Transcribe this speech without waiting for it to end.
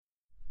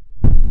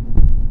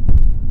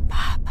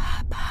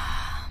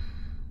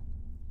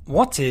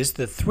What is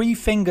the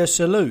three-finger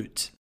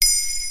salute?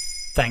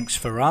 Thanks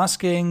for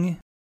asking.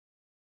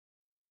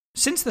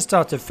 Since the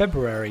start of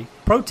February,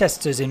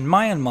 protesters in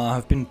Myanmar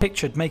have been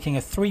pictured making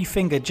a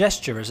three-finger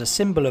gesture as a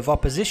symbol of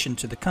opposition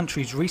to the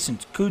country's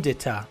recent coup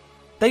d'etat.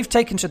 They've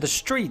taken to the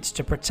streets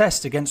to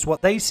protest against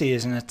what they see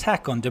as an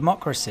attack on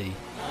democracy.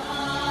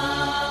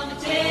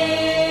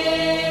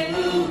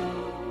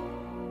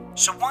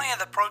 So why are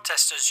the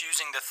protesters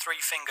using the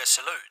three-finger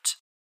salute?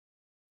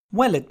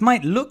 Well, it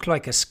might look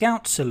like a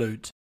scout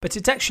salute, but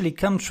it actually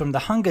comes from the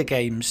Hunger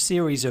Games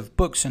series of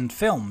books and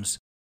films.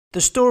 The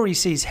story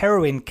sees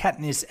heroine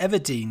Katniss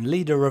Everdeen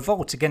lead a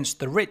revolt against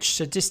the rich,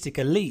 sadistic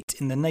elite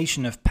in the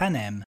nation of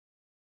Panem.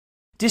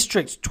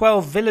 District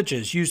 12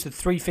 villagers use the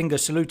three-finger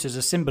salute as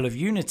a symbol of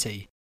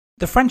unity.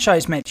 The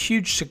franchise met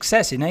huge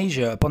success in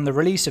Asia upon the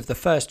release of the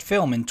first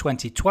film in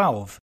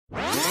 2012.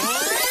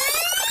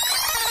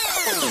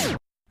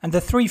 And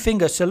the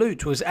three-finger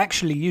salute was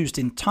actually used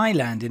in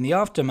Thailand in the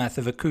aftermath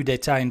of a coup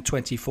d'etat in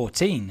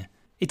 2014.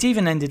 It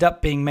even ended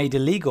up being made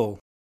illegal.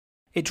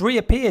 It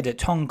reappeared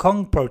at Hong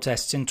Kong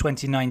protests in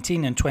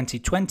 2019 and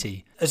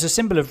 2020 as a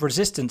symbol of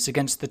resistance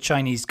against the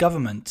Chinese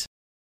government.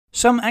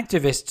 Some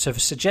activists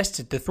have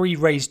suggested the three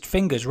raised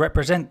fingers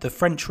represent the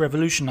French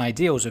Revolution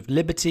ideals of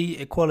liberty,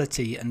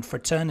 equality, and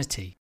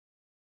fraternity.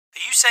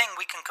 Are you saying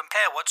we can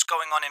compare what's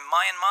going on in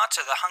Myanmar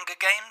to the Hunger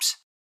Games?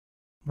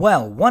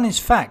 Well, one is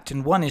fact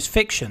and one is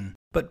fiction,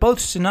 but both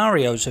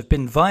scenarios have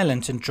been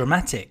violent and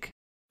dramatic.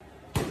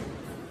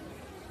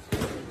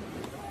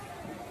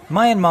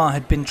 Myanmar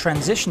had been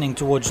transitioning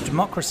towards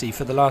democracy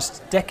for the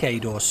last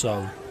decade or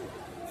so.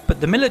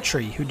 But the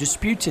military, who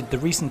disputed the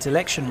recent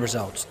election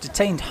results,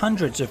 detained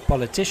hundreds of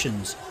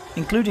politicians,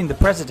 including the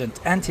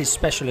president and his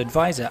special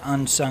advisor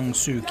Aung San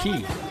Suu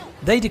Kyi.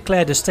 They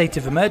declared a state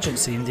of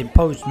emergency and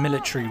imposed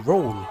military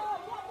rule.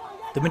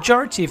 The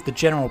majority of the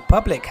general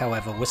public,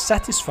 however, was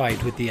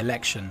satisfied with the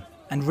election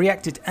and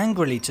reacted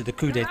angrily to the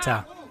coup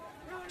d'etat.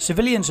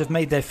 Civilians have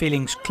made their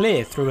feelings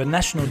clear through a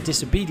national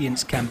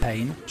disobedience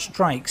campaign,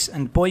 strikes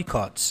and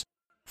boycotts.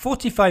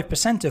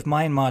 45% of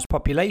Myanmar's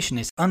population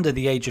is under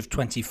the age of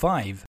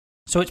 25,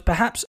 so it's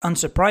perhaps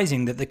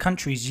unsurprising that the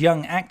country's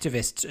young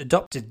activists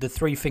adopted the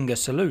three-finger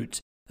salute,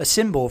 a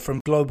symbol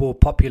from global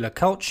popular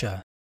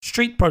culture.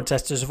 Street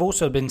protesters have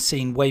also been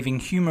seen waving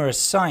humorous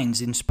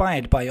signs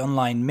inspired by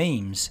online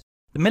memes.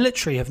 The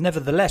military have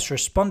nevertheless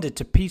responded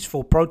to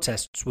peaceful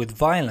protests with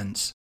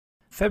violence.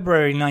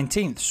 February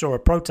 19th saw a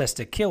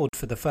protester killed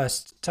for the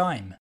first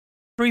time.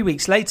 3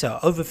 weeks later,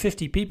 over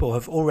 50 people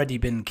have already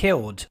been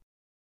killed.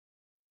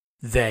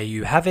 There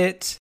you have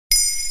it.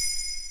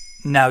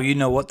 Now you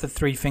know what the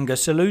three-finger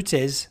salute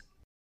is.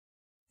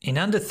 In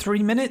under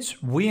 3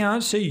 minutes, we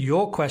answer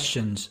your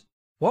questions.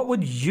 What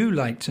would you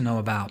like to know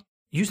about?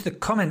 Use the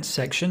comments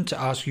section to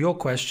ask your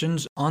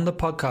questions on the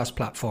podcast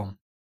platform.